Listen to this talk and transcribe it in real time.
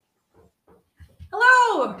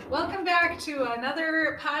Hello, welcome back to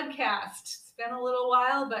another podcast. It's been a little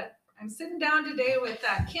while, but I'm sitting down today with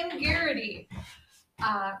Kim Garrity.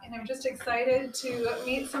 And I'm just excited to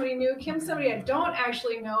meet somebody new. Kim's somebody I don't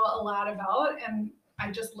actually know a lot about, and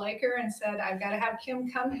I just like her and said, I've got to have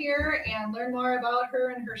Kim come here and learn more about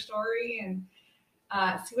her and her story and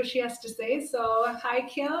see what she has to say. So, hi,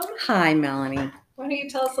 Kim. Hi, Melanie. Why don't you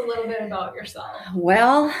tell us a little bit about yourself?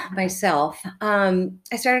 Well, myself, I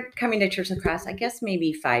started coming to Church of the Cross, I guess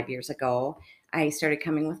maybe 5 years ago. I started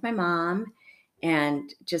coming with my mom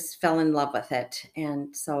and just fell in love with it.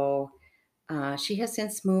 And so she has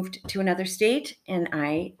since moved to another state, and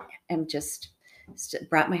I am just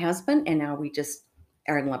brought my husband, and now we just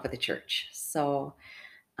are in love with the church. So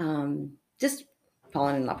just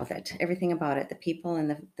fallen in love with it, everything about it, the people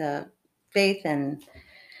and the faith. And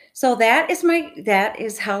so that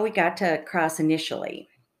is how we got to Cross initially.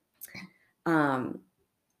 But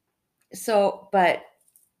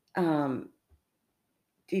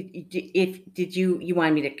did you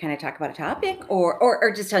want me to kind of talk about a topic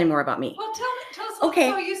or just tell you more about me? Well, tell us. Okay.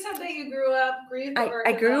 So you said that you grew up Greek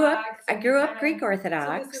Orthodox. I grew up Greek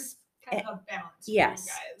Orthodox. So this is kind of a balance. Yes,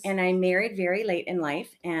 for you guys. And I married very late in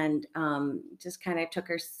life, and just kind of took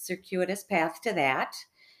a circuitous path to that,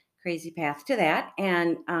 crazy path to that,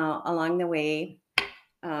 and along the way,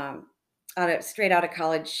 straight out of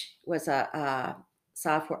college was a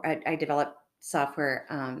software. I developed software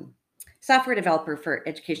developer for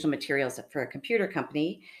educational materials for a computer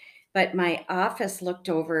company. But my office looked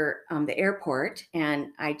over the airport,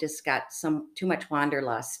 and I just got too much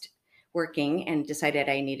wanderlust working and decided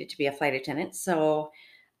I needed to be a flight attendant. So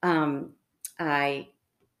I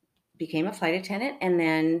became a flight attendant, and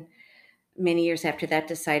then many years after that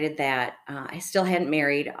decided that I still hadn't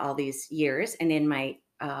married all these years. And in my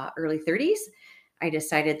early 30s, I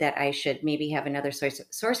decided that I should maybe have another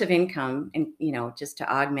source of income, and just to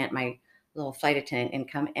augment my little flight attendant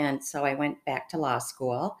income. And so I went back to law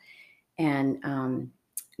school, and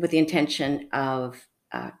with the intention of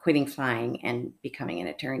quitting flying and becoming an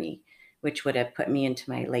attorney, which would have put me into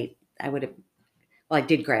my I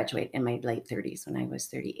did graduate in my late 30s when I was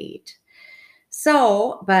 38.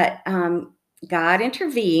 So, but God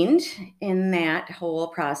intervened in that whole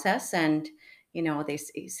process, and they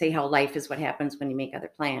say how life is what happens when you make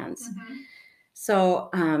other plans. Mm-hmm. So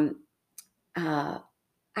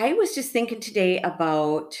I was just thinking today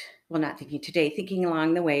about, thinking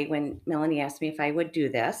along the way when Melanie asked me if I would do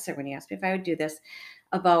this, or when he asked me if I would do this,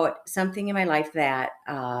 about something in my life that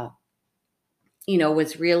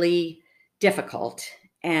was really difficult,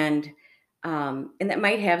 and that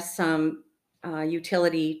might have some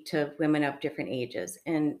utility to women of different ages.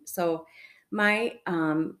 And so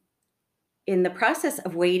in the process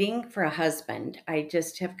of waiting for a husband, I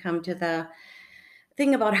just have come to the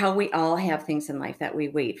thing about how we all have things in life that we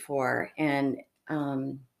wait for, and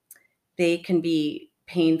they can be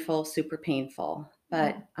painful, super painful.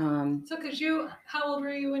 But so how old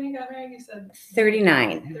were you when you got married? You said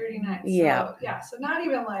 39. 39. Yeah. So not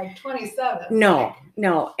even like 27. No.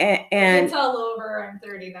 And it's all over. I'm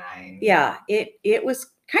 39. Yeah, it was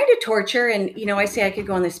kind of torture. And I say I could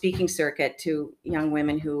go on the speaking circuit to young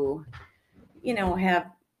women who have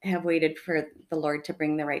waited for the Lord to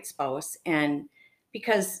bring the right spouse. And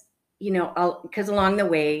because along the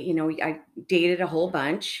way, I dated a whole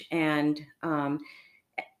bunch, and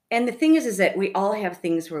the thing is that we all have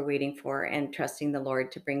things we're waiting for and trusting the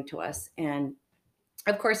Lord to bring to us. And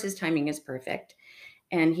of course, his timing is perfect,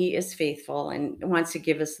 and he is faithful and wants to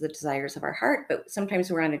give us the desires of our heart. But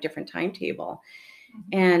sometimes we're on a different timetable.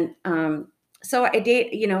 Mm-hmm. And so I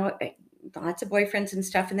date, lots of boyfriends and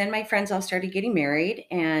stuff. And then my friends all started getting married,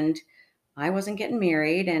 and I wasn't getting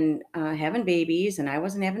married and having babies, and I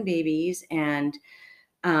wasn't having babies. And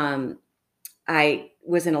I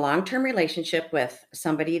was in a long-term relationship with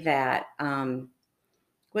somebody that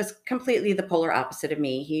was completely the polar opposite of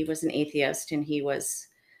me. He was an atheist, and he was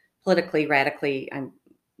politically, radically, I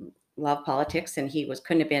love politics, and he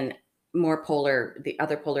couldn't have been more polar, the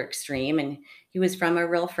other polar extreme. And he was from a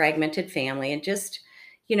real fragmented family, and just,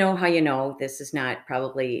 how this is not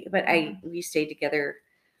probably, but we stayed together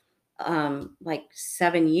like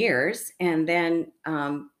 7 years, and then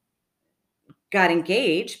got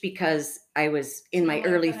engaged because I was in my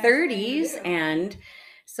early 30s. And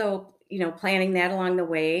so, planning that along the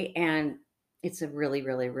way. And it's a really,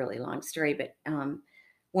 really, really long story. But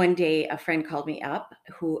one day a friend called me up,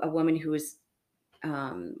 a woman who was,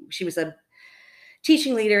 she was a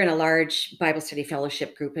teaching leader in a large Bible study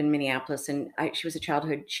fellowship group in Minneapolis. And she is a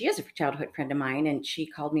childhood friend of mine. And she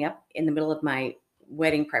called me up in the middle of my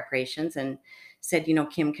wedding preparations and said,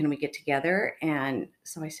 Kim, can we get together? And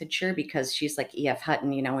so I said, sure, because she's like E.F. Hutton,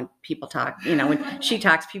 when people talk, when she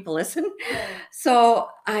talks, people listen. So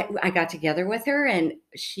I got together with her, and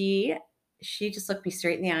she just looked me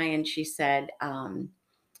straight in the eye and she said,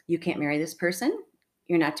 you can't marry this person.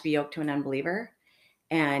 You're not to be yoked to an unbeliever,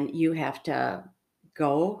 and you have to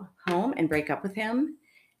go home and break up with him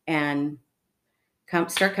and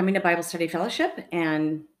start coming to Bible study fellowship,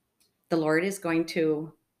 and the Lord is going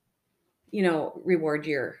to, reward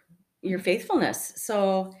your faithfulness.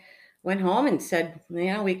 So went home and said,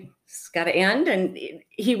 it's got to end. And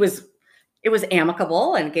it was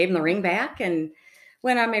amicable, and gave him the ring back and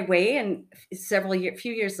went on my way. And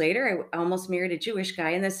few years later, I almost married a Jewish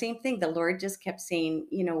guy. And the same thing, the Lord just kept saying,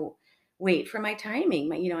 wait for my timing.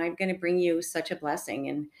 I'm going to bring you such a blessing.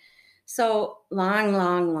 And so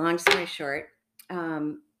long story short,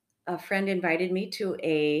 a friend invited me to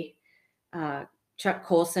a Chuck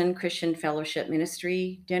Colson Christian Fellowship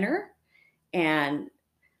Ministry dinner, and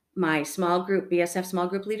my small group, BSF small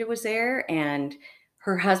group leader, was there, and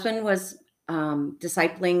her husband was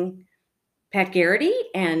discipling Pat Garrity,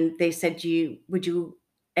 and they said,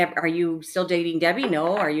 are you still dating Debbie?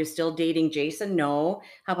 No. Are you still dating Jason? No.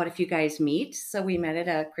 How about if you guys meet? So we met at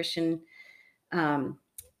a Christian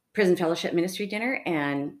prison fellowship ministry dinner,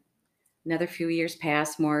 and another few years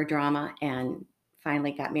passed, more drama, and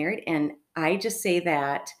finally got married. And I just say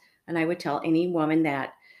that, and I would tell any woman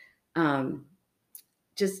that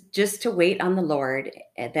just to wait on the Lord,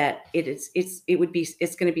 that it's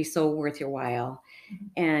going to be so worth your while.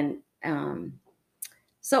 And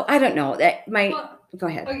so I don't know that go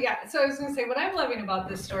ahead. Oh yeah. So I was going to say, what I'm loving about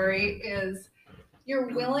this story is your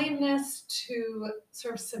willingness to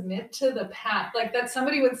sort of submit to the path. Like that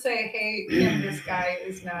somebody would say, hey, this guy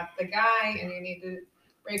is not the guy and you need to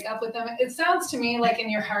break up with him. It sounds to me like in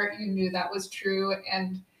your heart you knew that was true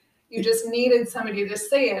and you just needed somebody to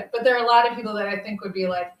say it. But there are a lot of people that I think would be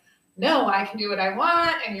like, no, I can do what I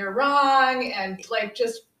want and you're wrong, and like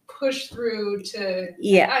just push through to.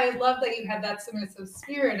 Yeah. I love that you had that submissive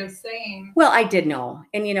spirit of saying. Well, I did know.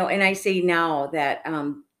 And, and I say now that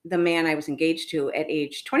the man I was engaged to at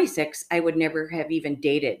age 26, I would never have even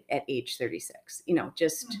dated at age 36,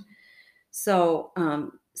 just. Mm-hmm. So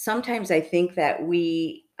sometimes I think that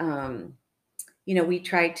we, we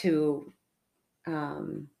try to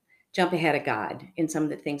jump ahead of God in some of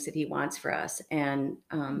the things that he wants for us. And,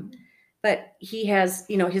 but he has,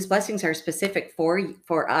 his blessings are specific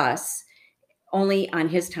for us only on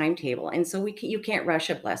his timetable. And so you can't rush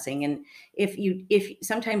a blessing. And if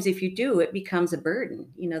sometimes if you do, it becomes a burden,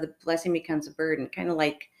 the blessing becomes a burden, kind of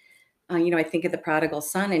like, I think of the prodigal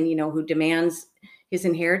son, and, who demands his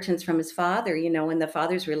inheritance from his father, and the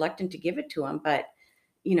father's reluctant to give it to him, but,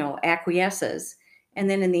 acquiesces. And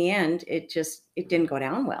then in the end, it didn't go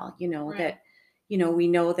down well, right. That, we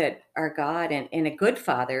know that our God and a good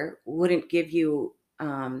father wouldn't give you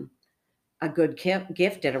a good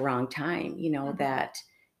gift at a wrong time, mm-hmm. that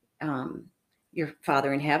your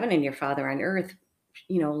Father in heaven and your Father on earth,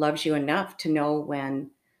 loves you enough to know when,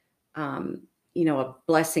 a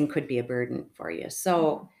blessing could be a burden for you.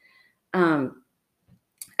 So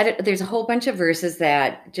there's a whole bunch of verses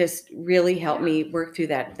that just really helped me work through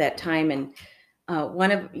that time. And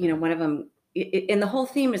one of them, and the whole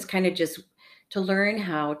theme is kind of just to learn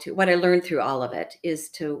what I learned through all of it is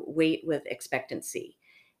to wait with expectancy.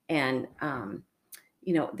 And,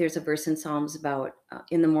 there's a verse in Psalms about,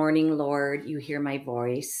 in the morning, Lord, you hear my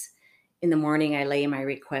voice. In the morning, I lay my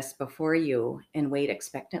request before you and wait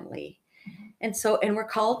expectantly. Mm-hmm. And we're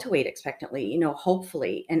called to wait expectantly,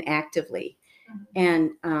 hopefully and actively.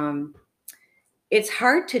 Mm-hmm. And it's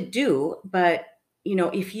hard to do, but,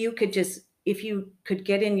 if you could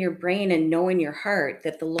get in your brain and know in your heart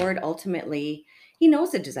that the Lord ultimately, he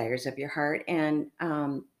knows the desires of your heart. And,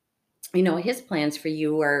 his plans for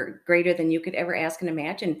you are greater than you could ever ask and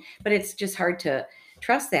imagine, but it's just hard to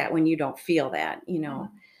trust that when you don't feel that, mm-hmm.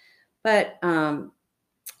 But,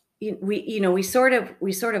 we sort of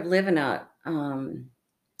live in a,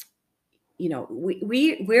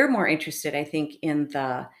 we're more interested, I think, in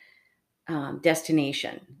the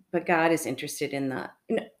destination, but God is interested in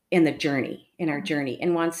the journey, in our journey,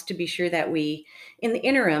 and wants to be sure that we, in the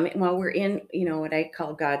interim, while we're in, what I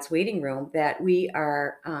call God's waiting room, that we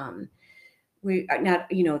are not,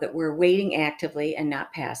 that we're waiting actively and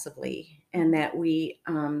not passively, and that we're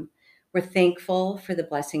thankful for the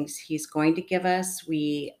blessings he's going to give us.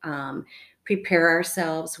 We prepare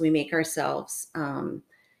ourselves, we make ourselves,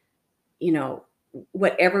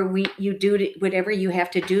 whatever whatever you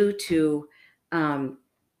have to do to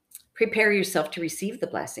prepare yourself to receive the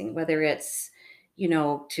blessing, whether it's,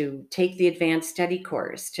 to take the advanced study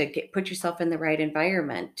course, to put yourself in the right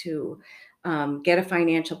environment, to get a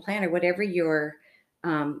financial plan, or whatever you're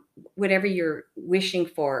wishing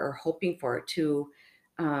for or hoping for. So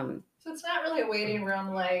it's not really a waiting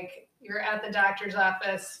room like you're at the doctor's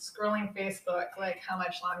office scrolling Facebook, like how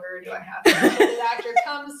much longer do I have until the doctor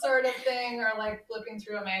comes sort of thing, or like flipping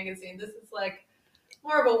through a magazine. This is like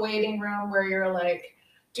more of a waiting room where you're like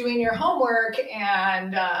doing your homework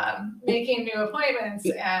and making new appointments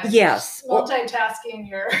and yes, multitasking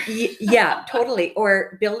your yeah, totally,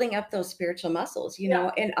 or building up those spiritual muscles,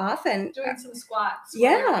 and often doing some squats.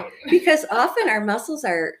 Yeah, because often our muscles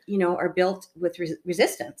are built with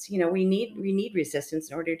resistance. We need resistance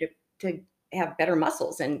in order to have better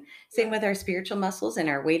muscles, and same with our spiritual muscles and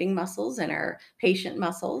our waiting muscles and our patient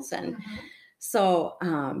muscles. And so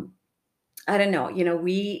I don't know,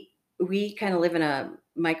 we kind of live in a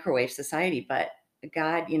microwave society, but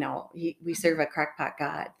God, we serve a crackpot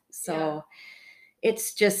God. So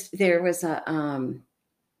it's just, there was and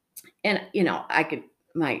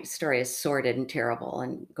my story is sordid and terrible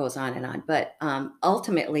and goes on and on, but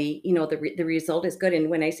ultimately, the result is good. And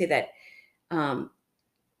when I say that,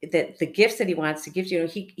 that the gifts that he wants to give you,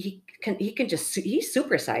 he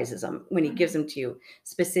supersizes them when he gives them to you,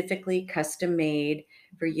 specifically custom made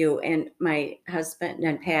for you. And my husband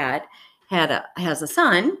and Pat has a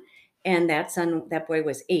son, and that boy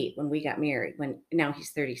was 8 when we got married. Now he's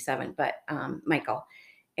 37, but Michael.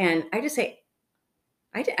 And I just say,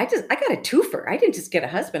 I got a twofer. I didn't just get a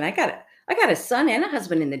husband. I got a son and a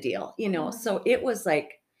husband in the deal, So it was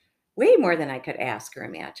like way more than I could ask or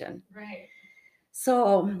imagine. Right.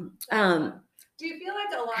 So, do you feel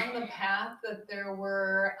like along the path that there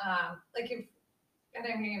were,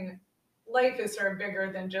 life is sort of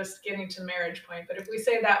bigger than just getting to the marriage point, but if we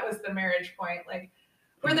say that was the marriage point, like,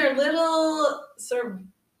 were there little sort of,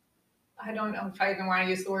 I don't know if I even want to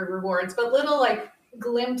use the word rewards, but little like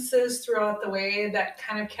glimpses throughout the way that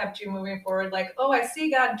kind of kept you moving forward? Like, oh, I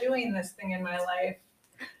see God doing this thing in my life.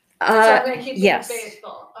 So I'm going to keep being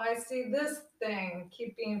faithful. I see this thing,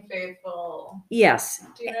 keep being faithful. Yes.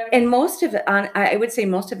 Do you know what I mean? And most of it, I would say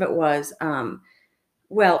most of it was, from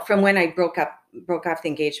when I broke off the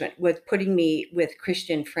engagement, with putting me with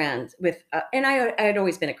Christian friends, and I had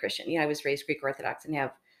always been a Christian. I was raised Greek Orthodox and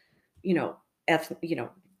have,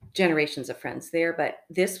 generations of friends there. But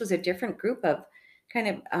this was a different group of kind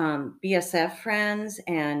of BSF friends,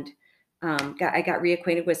 and I got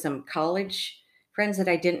reacquainted with some college friends that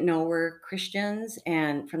I didn't know were Christians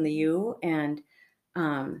and from the U, and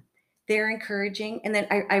they're encouraging. And then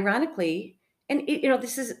ironically, and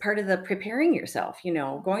this is part of the preparing yourself,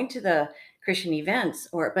 going to the Christian events,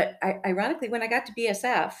 but ironically, when I got to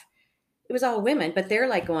BSF, it was all women, but they're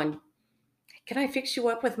like going, can I fix you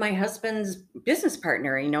up with my husband's business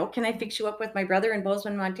partner? Can I fix you up with my brother in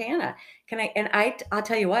Bozeman, Montana? I'll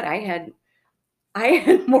tell you what, I had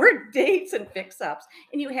more dates and fix-ups,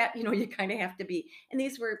 and you kind of have to be. And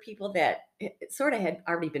these were people that sort of had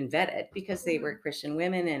already been vetted because they were Christian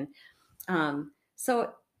women, and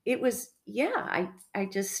so it was. I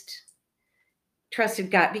just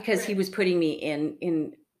trusted God because He was putting me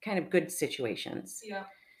in kind of good situations. Yeah.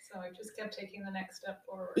 So I just kept taking the next step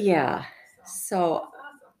forward. Yeah. So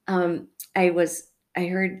awesome. I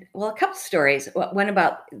heard, a couple stories. One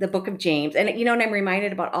about the book of James, and and I'm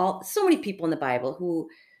reminded about so many people in the Bible who,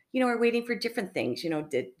 are waiting for different things.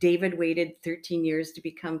 David waited 13 years to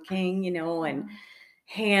become king, and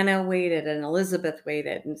Hannah waited, and Elizabeth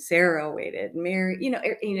waited, and Sarah waited, and Mary,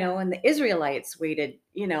 and the Israelites waited,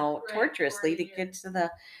 torturously to get to the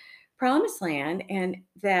promised land, and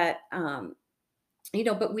that,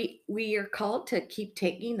 but we are called to keep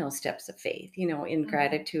taking those steps of faith, in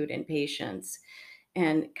gratitude and patience.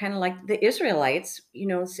 And kind of like the Israelites,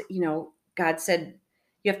 God said,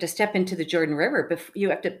 you have to step into the Jordan River. You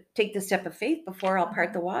have to take the step of faith before I'll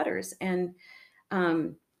part the waters. And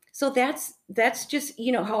so that's just,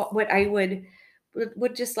 what I would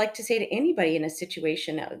just like to say to anybody in a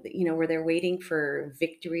situation, where they're waiting for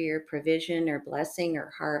victory or provision or blessing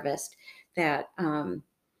or harvest, that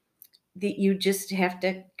that you just have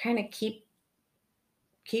to kind of keep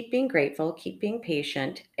being grateful, keep being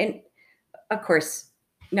patient. And of course,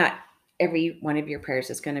 not every one of your prayers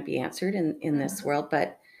is going to be answered in this world,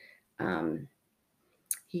 but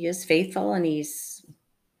He is faithful, and He's,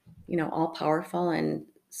 all powerful. And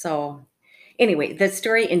so anyway, the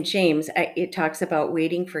story in James, it talks about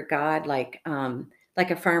waiting for God, like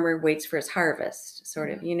a farmer waits for his harvest,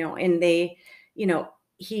 sort of, and they,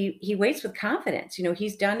 he waits with confidence.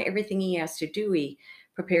 He's done everything he has to do. He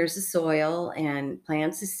prepares the soil and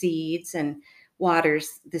plants the seeds and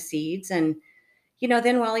waters the seeds, and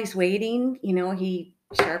then while he's waiting, he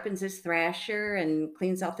sharpens his thrasher and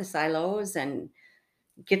cleans out the silos and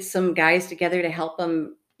gets some guys together to help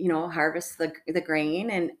him, harvest the grain.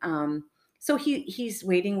 And so he's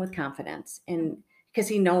waiting with confidence, and because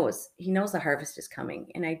he knows the harvest is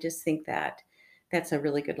coming. And I just think that that's a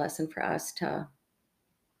really good lesson for us to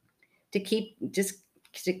keep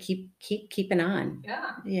keeping on.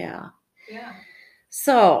 Yeah. Yeah. Yeah.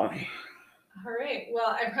 So. All right. Well,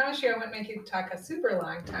 I promise you I won't make you talk a super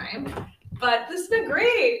long time, but this has been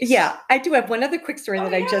great. Yeah, I do have one other quick story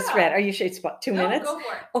that I just read. Are you sure it's about 2 minutes? Go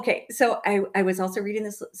for it. Okay, so I was also reading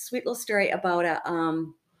this sweet little story about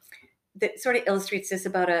that sort of illustrates this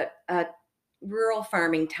about a rural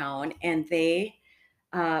farming town, and they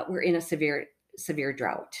were in a severe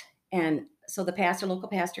drought. And so the local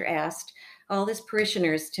pastor asked all his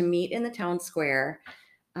parishioners to meet in the town square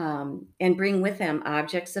and bring with them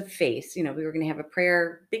objects of faith. We were going to have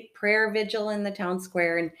a big prayer vigil in the town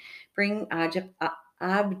square, and bring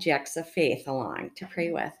objects of faith along to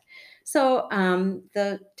pray with. So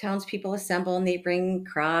the townspeople assemble, and they bring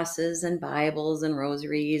crosses and Bibles and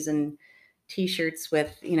rosaries and T-shirts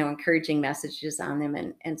with, encouraging messages on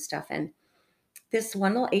them and stuff. And this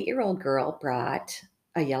one little 8-year-old girl brought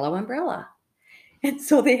a yellow umbrella. And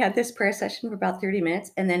so they had this prayer session for about 30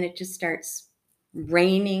 minutes, and then it just starts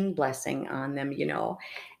raining blessing on them,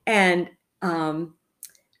 And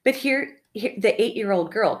but here the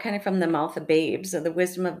 8-year-old girl, kind of from the mouth of babes, or the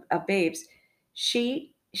wisdom of babes,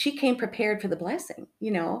 she came prepared for the blessing,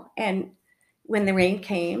 and when the rain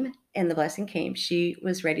came and the blessing came, she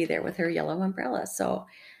was ready there with her yellow umbrella. So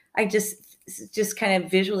I just kind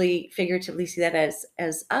of visually, figuratively see that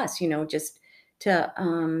as us, just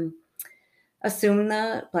to assume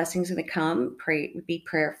the blessing's going to come, pray, be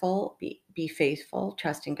prayerful, be faithful,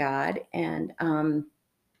 trust in God, and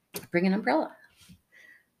bring an umbrella.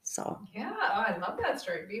 So yeah, I love that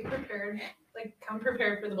story. Be prepared, come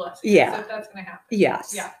prepared for the blessing. Yeah, so if that's going to happen.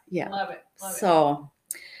 Yes. Yeah. Love it. So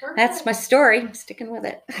that's my story. I'm sticking with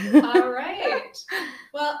it. All right.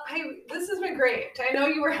 Well, this has been great. I know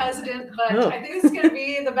you were hesitant, but I think this is going to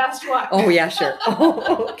be the best one. Oh yeah, sure.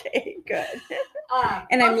 Okay, good.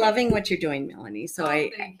 And I'm loving what you're doing, Melanie. So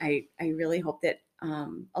I really hope that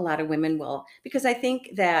a lot of women will, because I think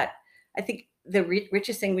the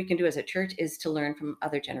richest thing we can do as a church is to learn from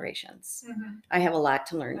other generations. Mm-hmm. I have a lot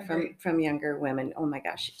to learn from younger women. Oh my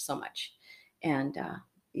gosh, so much. And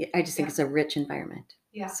I just think it's a rich environment.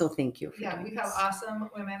 Yeah. So thank you. We have awesome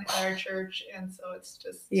women at our church. And so it's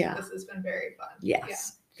just, this has been very fun.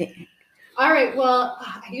 Yes. Yeah. All right. Well,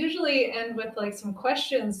 I usually end with some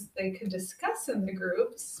questions they could discuss in the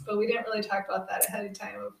groups, but we didn't really talk about that ahead of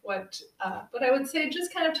time of what, but I would say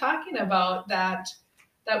just kind of talking about that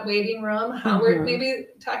waiting room, how we're maybe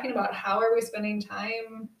talking about how are we spending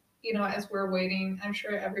time, as we're waiting. I'm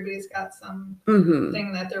sure everybody's got some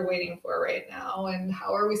thing that they're waiting for right now. And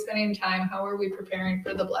how are we spending time? How are we preparing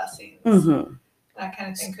for the blessings? That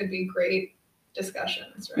kind of thing could be great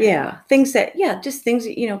discussions, right? Yeah. Things that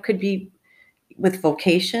could be with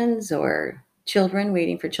vocations or children,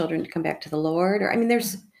 waiting for children to come back to the Lord. Or,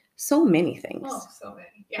 there's so many things. Oh, so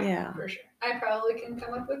many. Yeah, for sure. I probably can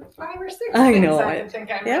come up with 5 or 6 things I think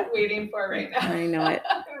I'm waiting for right now. I know it.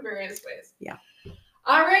 In various ways. Yeah.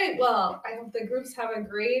 All right. Well, I hope the groups have a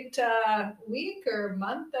great week or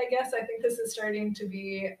month, I guess. I think this is starting to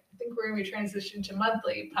be, I think we're going to be transitioning to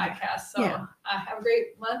monthly podcasts. So have a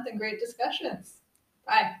great month and great discussions.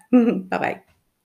 Bye. Bye-bye.